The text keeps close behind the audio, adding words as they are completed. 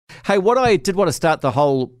Hey, what I did want to start the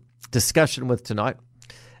whole discussion with tonight,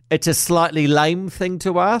 it's a slightly lame thing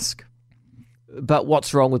to ask, but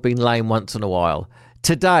what's wrong with being lame once in a while?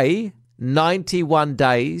 Today, 91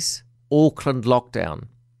 days, Auckland lockdown.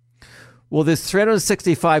 Well, there's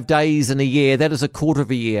 365 days in a year. That is a quarter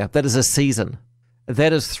of a year. That is a season.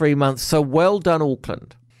 That is 3 months. So well done,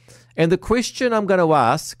 Auckland. And the question I'm going to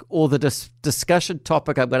ask, or the discussion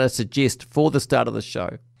topic I'm going to suggest for the start of the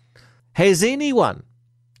show, has anyone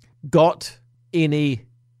got any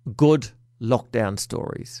good lockdown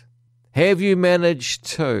stories? Have you managed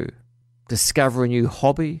to discover a new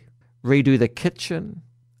hobby, redo the kitchen,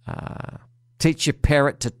 teach your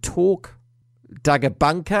parrot to talk, dug a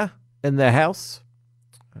bunker in their house,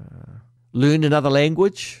 learned another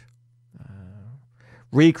language,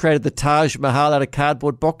 recreated the Taj Mahal out of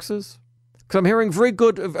cardboard boxes? Because I'm hearing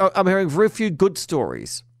very few good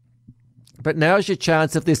stories. But now's your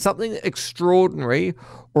chance. If there's something extraordinary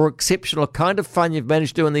or exceptional kind of fun you've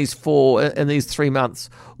managed to do in these 3 months,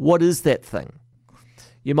 what is that thing?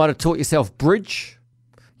 You might have taught yourself bridge.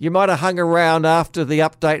 You might have hung around after the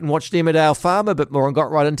update and watched Emmerdale Farm a bit more and got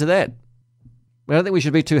right into that. I don't think we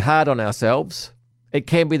should be too hard on ourselves. It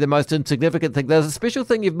can be the most insignificant thing. There's a special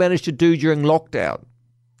thing you've managed to do during lockdown.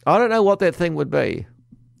 I don't know what that thing would be.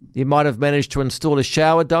 You might have managed to install a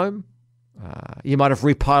shower dome. You might have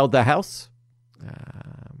repiled the house.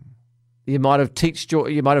 You might have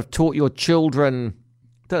taught your children.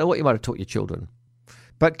 Don't know what you might have taught your children.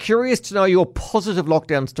 But curious to know your positive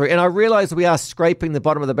lockdown story. And I realise we are scraping the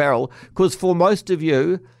bottom of the barrel because for most of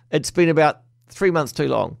you, it's been about 3 months too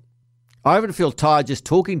long. I even feel tired just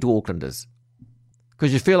talking to Aucklanders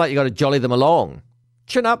because you feel like you've got to jolly them along.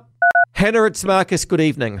 Chin up. Hannah, it's Marcus. Good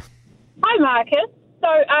evening. Hi, Marcus. So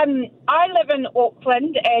I live in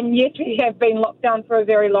Auckland, and yes, we have been locked down for a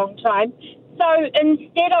very long time. So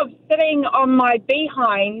instead of sitting on my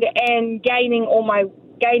behind and gaining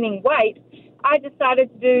weight, I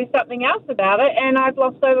decided to do something else about it, and I've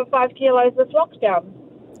lost over 5 kilos this lockdown.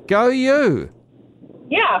 Go you.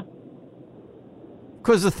 Yeah.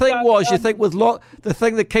 Because the thing you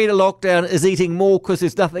think the key to lockdown is eating more because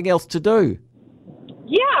there's nothing else to do.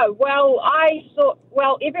 Yeah, well, I thought,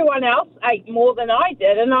 everyone else ate more than I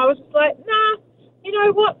did, and I was just like, nah, you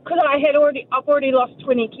know what? Because I've already lost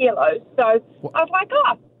 20 kilos, so I was like,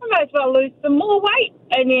 I might as well lose some more weight.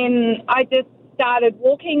 And then I just started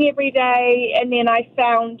walking every day, and then I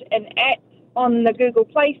found an app on the Google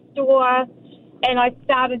Play Store, and I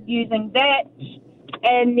started using that,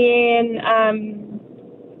 and then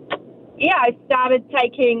I started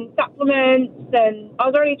taking supplements, and I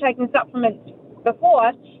was already taking supplements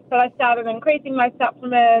before, but I started increasing my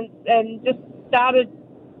supplements and just started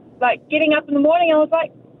getting up in the morning. I was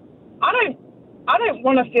like, I don't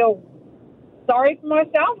want to feel sorry for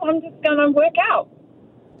myself. I'm just going to work out.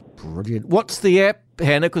 Brilliant. What's the app,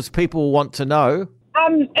 Hannah? Because people want to know.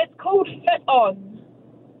 It's called Fit On.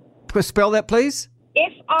 Spell that, please.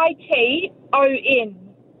 FITON.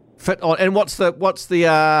 Fit On. And what's the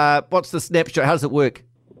snapshot? How does it work?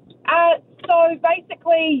 So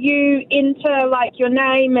basically, you enter your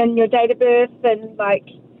name and your date of birth and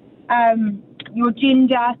your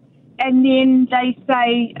gender, and then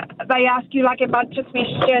they ask you a bunch of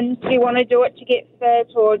questions. Do you want to do it to get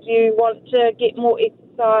fit, or do you want to get more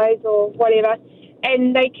exercise, or whatever?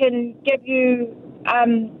 And they can give you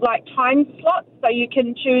time slots, so you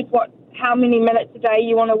can choose how many minutes a day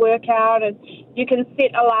you want to work out, and you can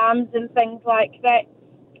set alarms and things like that.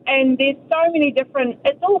 And there's so many different,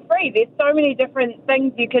 it's all free, there's so many different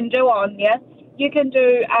things you can do on there. You can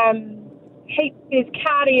do heaps, there's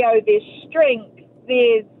cardio, there's strength,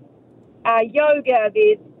 there's yoga,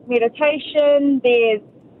 there's meditation, there's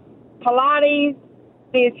Pilates,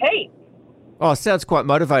 there's heaps. Oh, sounds quite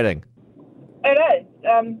motivating. It is.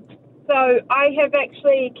 So I have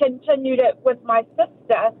actually continued it with my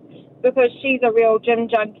sister because she's a real gym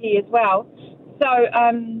junkie as well. So,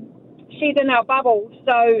 she's in our bubble,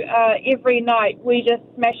 so every night we just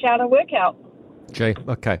smash out a workout. Gee,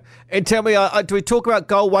 okay. And tell me, do we talk about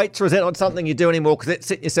goal weights, or is that not something you do anymore because that's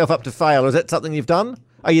setting yourself up to fail? Is that something you've done?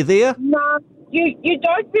 Are you there? No, you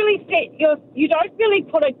don't really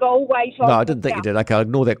put a goal weight on. No, I didn't think you did. Okay,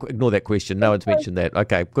 ignore that question. No one's mentioned that.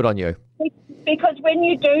 Okay, good on you. Because when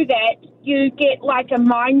you do that, you get a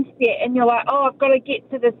mindset, and you're like, I've got to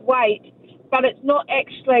get to this weight. But it's not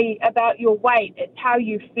actually about your weight. It's how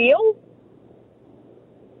you feel.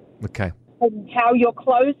 Okay. And how your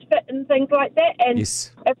clothes fit and things like that. And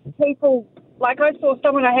yes. If people, I saw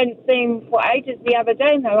someone I hadn't seen for ages the other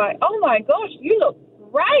day, and they're like, oh my gosh, you look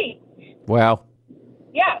great. Wow.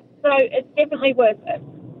 Yeah, so it's definitely worth it.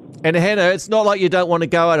 And Hannah, it's not like you don't want to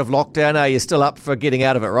go out of lockdown. Are you still up for getting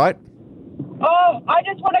out of it, right? Oh, I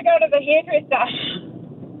just want to go to the hairdresser.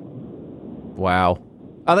 Wow.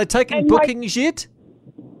 Are they taking bookings yet?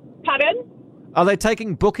 Pardon? Are they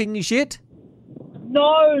taking bookings yet?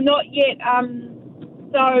 No, not yet.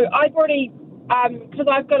 So I've already, because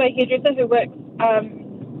I've got a hairdresser who works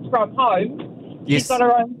from home. Yes. She's got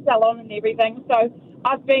her own salon and everything. So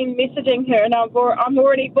I've been messaging her, and I'm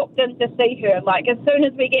already booked in to see her. Like, as soon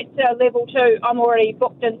as we get to level 2, I'm already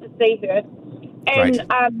booked in to see her. And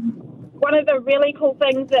one of the really cool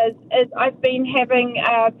things is I've been having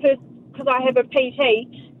because I have a PT,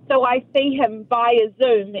 so I see him via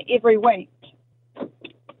Zoom every week.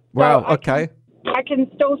 Wow, So okay. I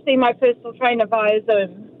can still see my personal trainer via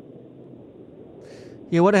Zoom.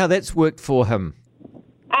 Yeah, I wonder how that's worked for him.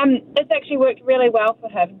 It's actually worked really well for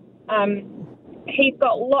him. He's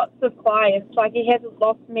got lots of clients. Like, he hasn't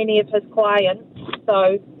lost many of his clients.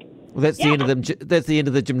 So, Well, that's the end of that's the end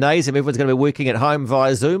of the gymnasium. Everyone's going to be working at home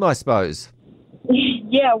via Zoom, I suppose.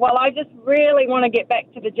 yeah. Well, I just really want to get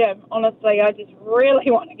back to the gym. Honestly, I just really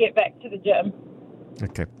want to get back to the gym.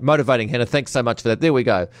 Okay. Motivating, Hannah. Thanks so much for that. There we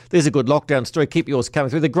go. There's a good lockdown story. Keep yours coming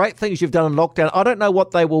through. The great things you've done in lockdown, I don't know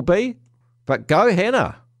what they will be, but go,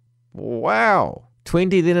 Hannah. Wow.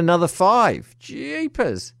 20, then another 5.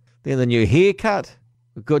 Jeepers. Then the new haircut.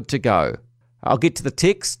 Good to go. I'll get to the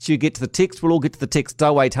text. You get to the text. We'll all get to the text.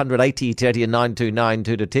 0800 80 30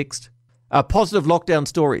 9292 to text. Positive lockdown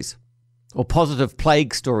stories, or positive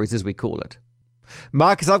plague stories as we call it.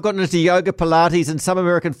 Marcus, I've gotten into yoga, Pilates, and some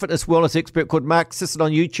American fitness wellness expert called Mark Sisson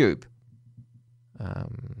on YouTube.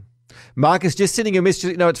 Marcus, just sending you a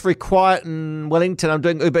message. It's very quiet in Wellington. I'm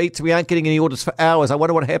doing Uber Eats. We aren't getting any orders for hours. I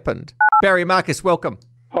wonder what happened. Barry, Marcus, welcome.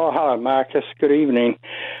 Oh, hello, Marcus. Good evening.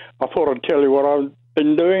 I thought I'd tell you what I've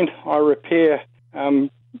been doing. I repair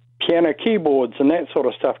piano keyboards and that sort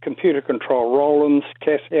of stuff, computer control, Roland's,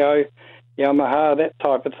 Casio, Yamaha, that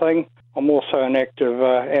type of thing. I'm also an active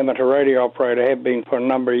amateur radio operator, have been for a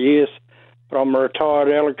number of years, but I'm a retired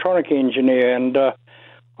electronic engineer, and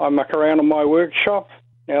I muck around in my workshop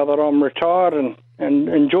now that I'm retired and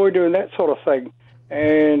enjoy doing that sort of thing.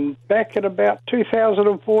 And back at about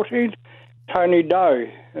 2014, Tony Doe,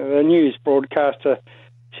 the news broadcaster,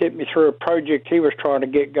 sent me through a project he was trying to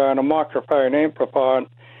get going, a microphone amplifier, and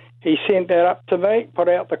he sent that up to me, put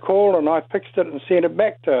out the call, and I fixed it and sent it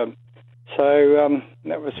back to him. So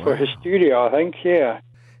that was for his studio, I think, yeah.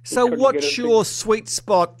 So what's your sweet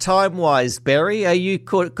spot time-wise, Barry? Are you,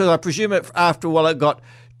 because I presume after a while it got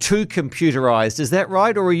too computerized, is that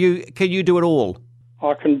right? Or can you do it all?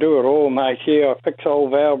 I can do it all, mate, yeah. I fix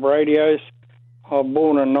old valve radios. I was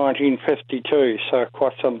born in 1952, so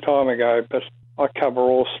quite some time ago, but I cover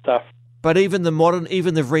all stuff. But even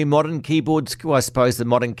the very modern keyboards, I suppose the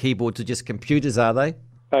modern keyboards are just computers, are they?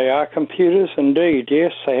 They are computers, indeed,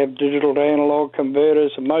 yes. They have digital to analog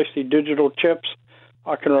converters and mostly digital chips.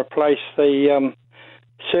 I can replace the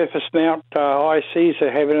surface mount ICs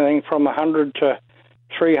that have anything from 100 to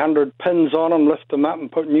 300 pins on them, lift them up and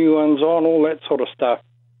put new ones on, all that sort of stuff.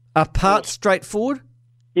 Are parts straightforward?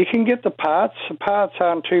 You can get the parts. The parts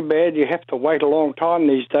aren't too bad. You have to wait a long time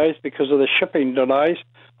these days because of the shipping delays.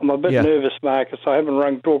 I'm a bit nervous, Marcus. I haven't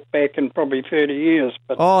rung talk back in probably 30 years.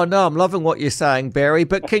 But oh no, I'm loving what you're saying, Barry.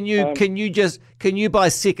 But can you buy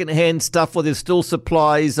second-hand stuff, or there's still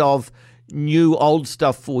supplies of new old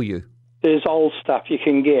stuff for you? There's old stuff you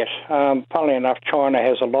can get. Funnily enough, China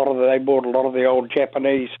has they bought a lot of the old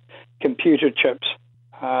Japanese computer chips.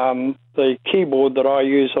 The keyboard that I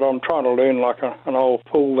use, that I'm trying to learn like an old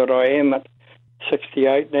fool that I am at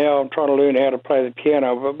 68 now, I'm trying to learn how to play the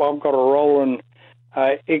piano, but I've got a Roland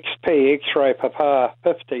XP X-Ray Papa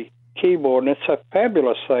 50 keyboard, and it's a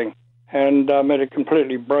fabulous thing. And it had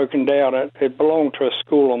completely broken down. It belonged to a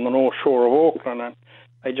school on the North Shore of Auckland, and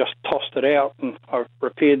they just tossed it out, and I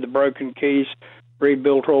repaired the broken keys,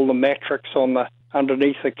 rebuilt all the matrix on the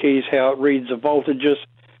underneath the keys, how it reads the voltages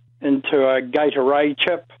into a gate array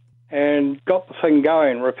chip, and got the thing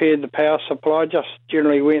going, repaired the power supply, just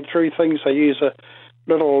generally went through things. I use a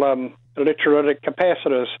little electrolytic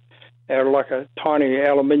capacitors. They're like a tiny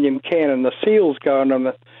aluminium can, and the seals go in, and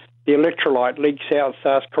the electrolyte leaks out and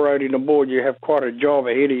starts corroding the board. You have quite a job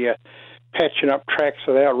ahead of you patching up tracks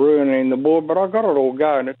without ruining the board, but I got it all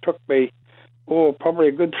going. It took me, probably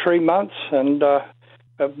a good 3 months, and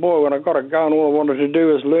boy, when I got it going, all I wanted to do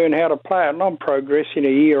was learn how to play it, and I'm progressing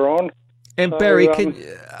a year on. And so, Barry,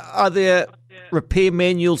 are there repair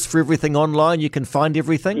manuals for everything online? You can find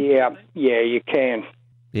everything? Yeah, you can.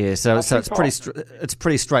 Yeah, so it's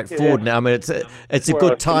pretty straightforward now. I mean, it's a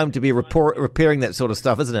good time to be repairing that sort of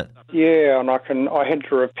stuff, isn't it? Yeah, and I had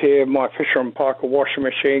to repair my Fisher and Paykel washing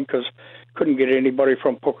machine because couldn't get anybody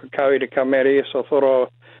from Pukekohe to come out here, so I thought I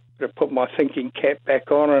would put my thinking cap back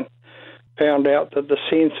on and found out that the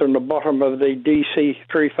sensor in the bottom of the DC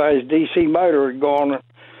three-phase DC motor had gone. And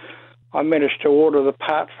I managed to order the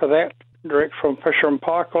part for that direct from Fisher and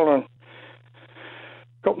Paykel and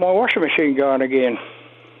got my washing machine going again.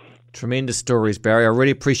 Tremendous stories, Barry. I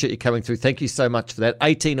really appreciate you coming through. Thank you so much for that.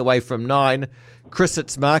 18 away from 9. Chris,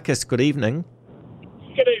 it's Marcus. Good evening.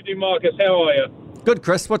 Good evening, Marcus. How are you? Good,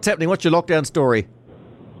 Chris. What's happening? What's your lockdown story?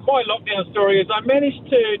 My lockdown story is I managed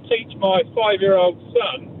to teach my 5-year-old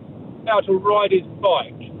son how to ride his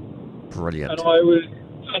bike. Brilliant. And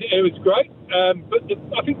it was great. But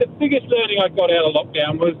I think the biggest learning I got out of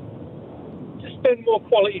lockdown was to spend more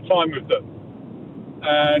quality time with them.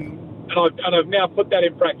 And I've now put that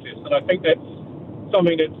in practice, and I think that's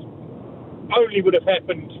something that only would have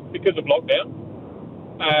happened because of lockdown,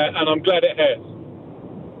 and I'm glad it has.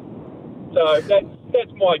 So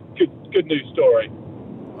that's my good news story.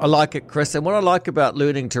 I like it, Chris. And what I like about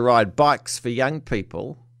learning to ride bikes for young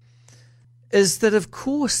people is that, of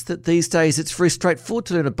course, that these days it's very straightforward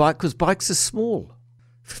to learn a bike because bikes are small.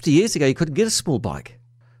 50 years ago, you couldn't get a small bike.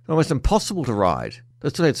 Almost impossible to ride. They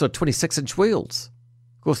still had sort of 26-inch wheels.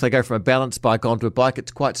 Of course, they go from a balance bike onto a bike.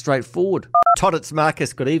 It's quite straightforward. Todd, it's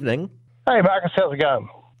Marcus. Good evening. Hey, Marcus. How's it going?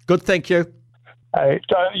 Good, thank you. Hey,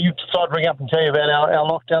 you decided to ring up and tell you about our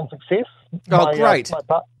lockdown success. Oh, great.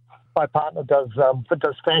 My partner does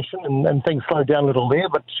fashion, and things slowed down a little there,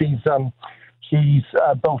 but she's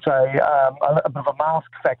built a bit of a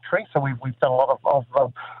mask factory. So we've done a lot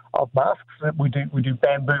of masks. We do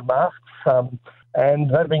bamboo masks. And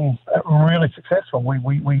they've been really successful. We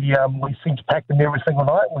seem to pack them every single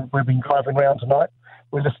night. We've been driving around tonight.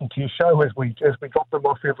 We listen to your show as we drop them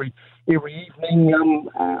off every evening.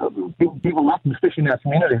 People love them, especially in our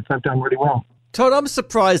community. They've done really well. Todd, I'm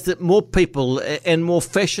surprised that more people and more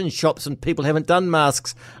fashion shops and people haven't done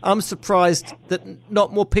masks. I'm surprised that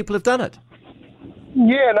not more people have done it.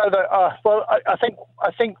 Yeah, no. Well, I think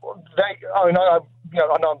they. I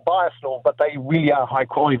know I'm biased and all, but they really are high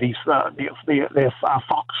quality. They're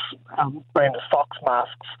Fox branded Fox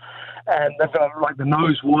masks, and they've got like the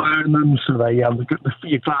nose wire in them, so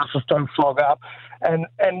your glasses don't fog up, and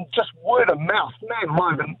just word of mouth, man,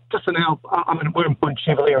 alive. And just an hour. I mean, we're in Point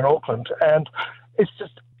Chevalier in Auckland, and it's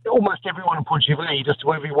just almost everyone in Point Chevalier, just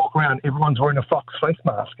wherever you walk around, everyone's wearing a Fox face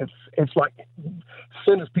mask. It's like as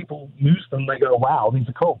soon as people use them, they go, "Wow, these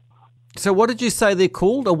are cool." So what did you say they're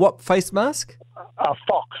called? A what face mask?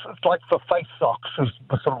 Fox. It's like for face socks was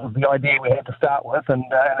sort of the idea we had to start with, and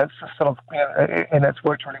it's just sort of and it's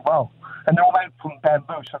worked really well. And they're all made from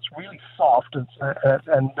bamboo, so it's really soft.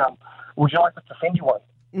 Would you like us to send you one?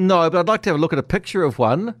 No, but I'd like to have a look at a picture of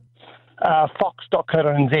one.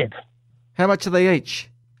 Fox.co.nz. How much are they each?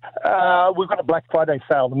 We've got a Black Friday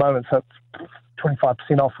sale at the moment, so it's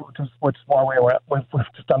 25% off, which is why we've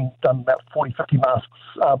just done about 40-50 masks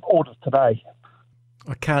orders today.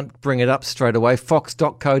 I can't bring it up straight away.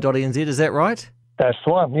 Fox.co.nz, is that right? That's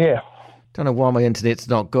the one, yeah. Don't know why my internet's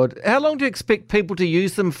not good. How long do you expect people to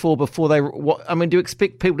use them for before they... do you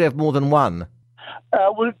expect people to have more than one?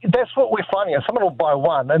 Well, that's what we're finding. Someone will buy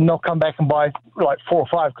one and they'll come back and buy like 4 or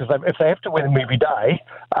 5 because if they have to wear them every day,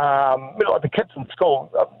 like the kids in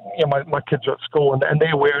school, my kids are at school and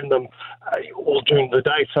they're wearing them all during the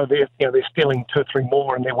day, so they're stealing 2 or 3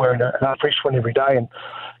 more and they're wearing a fresh one every day, and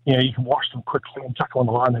you can wash them quickly and chuck them on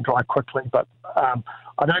the line and dry quickly. But I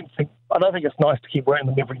don't think it's nice to keep wearing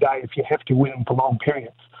them every day if you have to wear them for long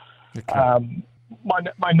periods. Okay.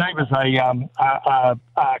 My neighbour's a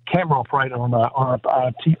camera operator on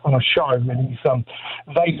a show, and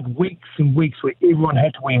they had weeks and weeks where everyone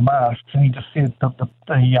had to wear masks, and he just said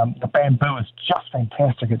the bamboo is just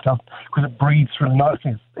fantastic. It just because it breathes really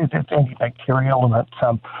nicely. It's antibacterial, and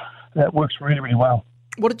it works really, really well.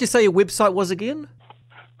 What did you say your website was again?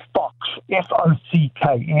 Fox,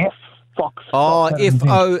 F-O-C-K-S, Fox.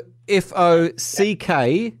 Oh,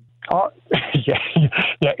 F-O-C-K. Oh,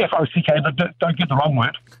 yeah, F-O-C-K, but don't get the wrong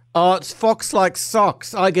word. Oh, it's Fox like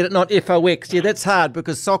socks. I get it, not F-O-X. Yeah, that's hard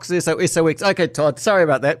because socks is S-O-X. Okay, Todd, sorry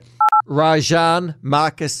about that. Rajan,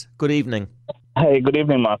 Marcus, good evening. Hey, good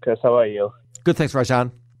evening, Marcus. How are you? Good, thanks,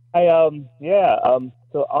 Rajan.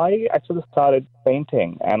 So I actually started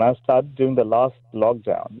painting, and I started during the last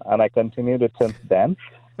lockdown, and I continued it since then.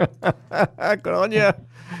 Good on you.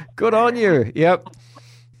 Good on you. Yep.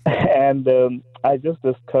 And I just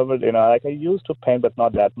discovered, I used to paint, but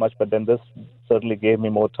not that much, but then this certainly gave me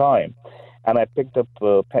more time. And I picked up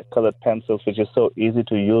colored pencils, which is so easy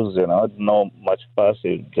to use, no much fuss.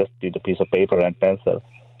 You just need a piece of paper and pencil.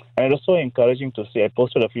 And it was so encouraging to see. I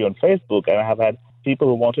posted a few on Facebook, and I have had people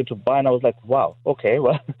who wanted to buy, and I was like, wow, okay,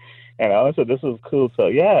 well, so this is cool. So,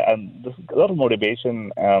 yeah, and there's a lot of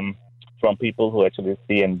motivation from people who actually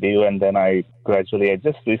see and do. And then I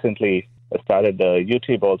just recently started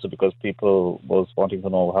YouTube also because people was wanting to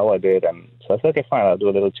know how I did. And so I said, okay, fine, I'll do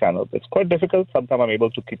a little channel. It's quite difficult. Sometimes I'm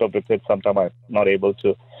able to keep up with it. Sometimes I'm not able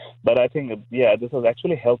to. But I think, this has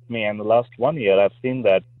actually helped me. And the last 1 year, I've seen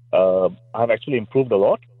that I've actually improved a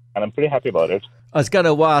lot. And I'm pretty happy about it. I was going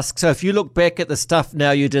to ask, so if you look back at the stuff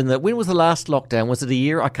now you did, when was the last lockdown? Was it a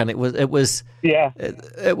year? I can't. It was. Yeah.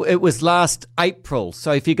 It was last April.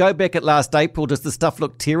 So if you go back at last April, does the stuff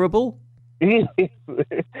look terrible? I mean,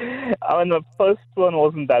 the first one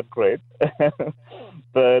wasn't that great.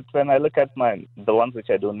 But when I look at the ones which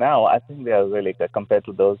I do now, I think they are really good. Compared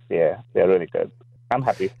to those, they're really good. I'm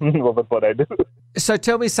happy with what I do. So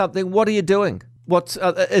tell me something. What are you doing? What's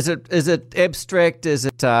is it abstract? Is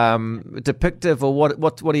it depictive, or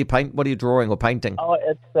what do you paint? What are you drawing or painting? Oh,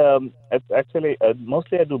 it's actually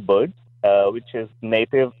mostly I do birds, which is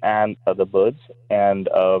native and other birds, and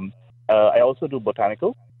I also do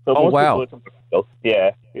botanical. So wow! Birds and botanical.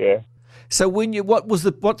 Yeah. So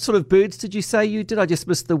what sort of birds did you say you did? I just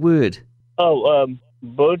missed the word.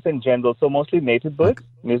 Birds in general. So mostly native birds,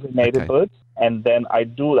 native birds. And then I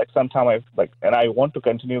do sometimes and I want to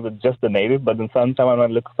continue with just the native, but then sometimes when I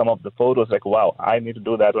look at some of the photos, wow, I need to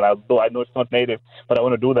do that one. Although I know it's not native, but I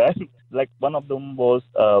want to do that. One of them was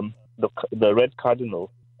the red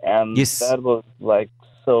cardinal, and that was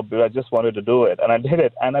so I just wanted to do it, and I did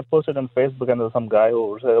it, and I posted on Facebook, and there was some guy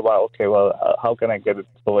who said, "Wow, okay, how can I get it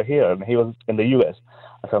over here?" And he was in the U.S.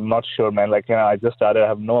 I said, "I'm not sure, man. I just started. I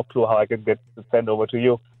have no clue how I could get it sent over to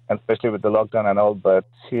you, and especially with the lockdown and all." But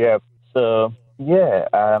yeah. So,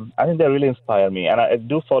 I think they really inspire me. And I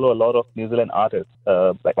do follow a lot of New Zealand artists,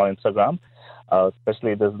 on Instagram.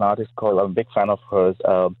 Especially there's an artist I'm a big fan of hers,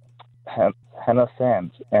 Hannah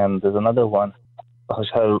Sands. And there's another one.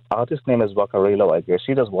 Her artist name is Wakarilo, I guess.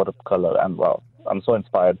 She does watercolor. And wow, I'm so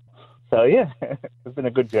inspired. So, yeah, it's been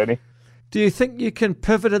a good journey. Do you think you can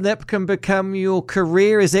pivot and that can become your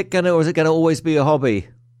career? Is it going to always be a hobby?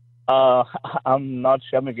 I'm not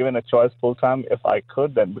sure. I'm given a choice full time if I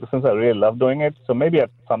could, then because since I really love doing it. So maybe at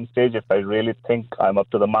some stage, if I really think I'm up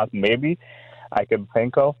to the mark, maybe I can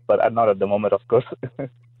think of, but not at the moment, of course.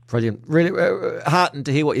 Brilliant. Really heartened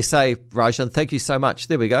to hear what you say, Rajan. Thank you so much.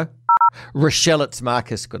 There we go. Rochelle, it's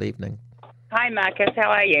Marcus. Good evening. Hi, Marcus. How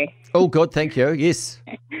are you? Oh, good. Thank you. Yes.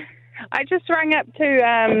 I just rang up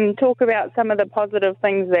to talk about some of the positive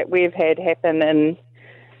things that we've had happen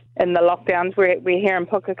in the lockdowns. We're here in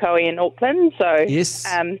Pukekohe in Auckland. So yes.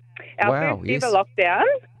 Our first ever lockdown,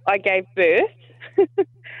 I gave birth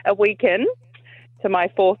a week in to my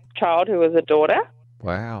fourth child, who was a daughter.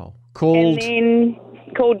 Wow. Called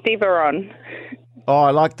Deveron. Oh,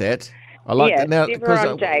 I like that. I like that. Now,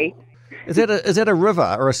 Deveron J. Is that a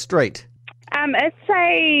river or a street? It's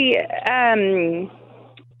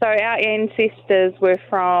so our ancestors were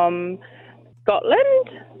from Scotland.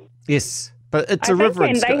 Yes. But it's a river.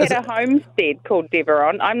 And they had a homestead called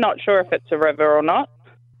Deveron. I'm not sure if it's a river or not.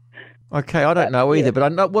 Okay, I don't know either. But I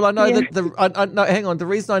know. Well, I know that hang on. The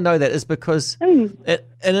reason I know that is because in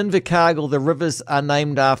Invercargill, the rivers are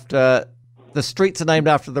named after the streets are named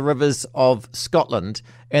after the rivers of Scotland,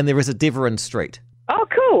 and there is a Deveron Street. Oh,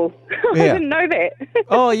 cool! Yeah. I didn't know that.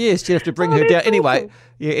 Oh yes, you have to bring her down. Anyway,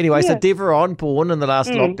 awesome. So Deveron, born in the last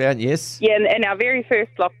lockdown. Yes. Yeah, in our very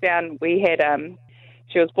first lockdown, we had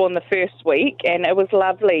she was born the first week, and it was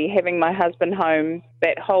lovely having my husband home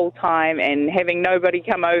that whole time and having nobody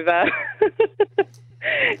come over.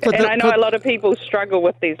 I know a lot of people struggle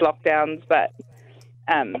with these lockdowns, but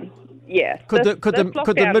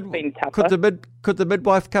Could the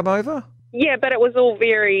midwife come over? Yeah, but it was all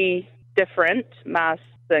very different, masks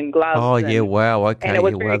and gloves. Oh yeah, wow, okay, and it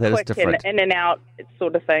was very that quick is different. and in and out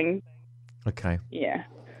sort of thing. Okay. Yeah.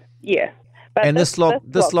 But and this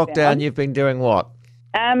lockdown, you've been doing what?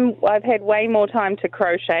 I've had way more time to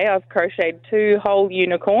crochet. I've crocheted 2 whole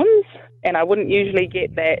unicorns, and I wouldn't usually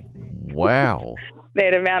get that. Wow.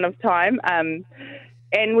 that amount of time.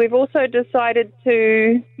 And we've also decided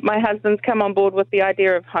my husband's come on board with the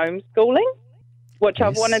idea of homeschooling, which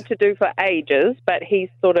I've wanted to do for ages, but he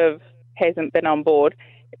sort of hasn't been on board.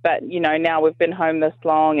 But, now we've been home this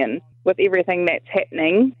long, and with everything that's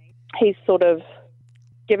happening, he's sort of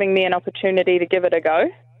giving me an opportunity to give it a go.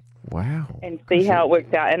 Wow. And see how it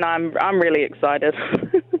works out. And I'm really excited.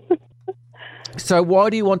 So why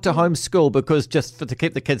do you want to homeschool? Because to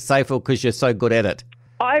keep the kids safe, or because you're so good at it?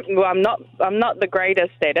 I'm not the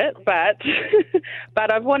greatest at it, but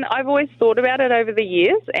but I've always thought about it over the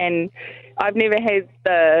years, and I've never had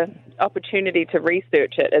the opportunity to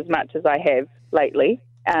research it as much as I have lately.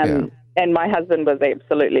 And my husband was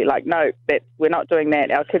absolutely like, no, we're not doing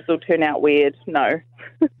that. Our kids will turn out weird. No,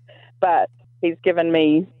 but he said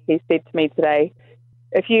to me today,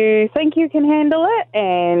 if you think you can handle it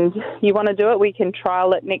and you want to do it, we can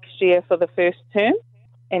trial it next year for the first term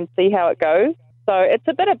and see how it goes. So it's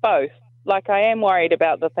a bit of both. Like, I am worried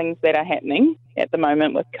about the things that are happening at the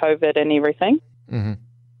moment with COVID and everything.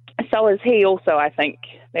 Mm-hmm. So is he also, I think.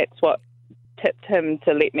 That's what tipped him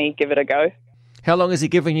to let me give it a go. How long is he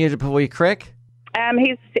giving you before you crack?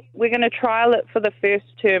 We're going to trial it for the first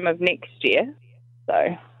term of next year.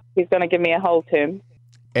 So he's going to give me a whole term.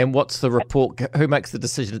 And what's the report? Who makes the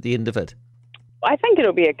decision at the end of it? I think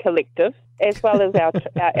it'll be a collective, as well as our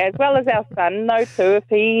son, though, too.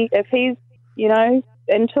 If he's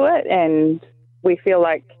into it, and we feel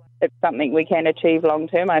like it's something we can achieve long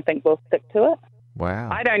term, I think we'll stick to it. Wow.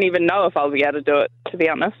 I don't even know if I'll be able to do it, to be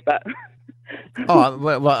honest, but.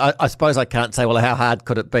 Well, I suppose I can't say, well, how hard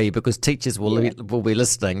could it be? Because teachers will be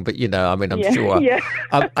listening, but, I'm sure. Yeah.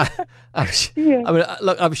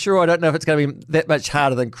 Look, I'm sure I don't know if it's going to be that much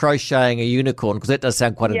harder than crocheting a unicorn, because that does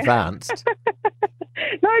sound quite advanced.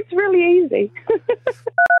 No, it's really easy.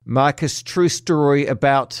 Marcus, true story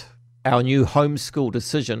about our new homeschool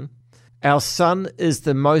decision. Our son is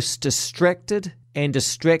the most distracted and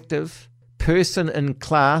distractive person in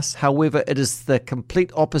class. However, it is the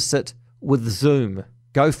complete opposite with Zoom.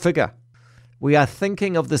 Go figure. We are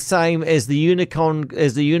thinking of the same as the unicorn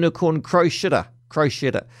crocheter.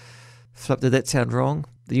 Flip, did that sound wrong?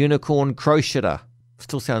 The unicorn crocheter.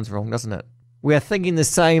 Still sounds wrong, doesn't it? We are thinking the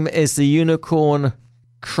same as the unicorn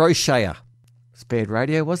crocheter. It's bad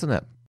radio, wasn't it?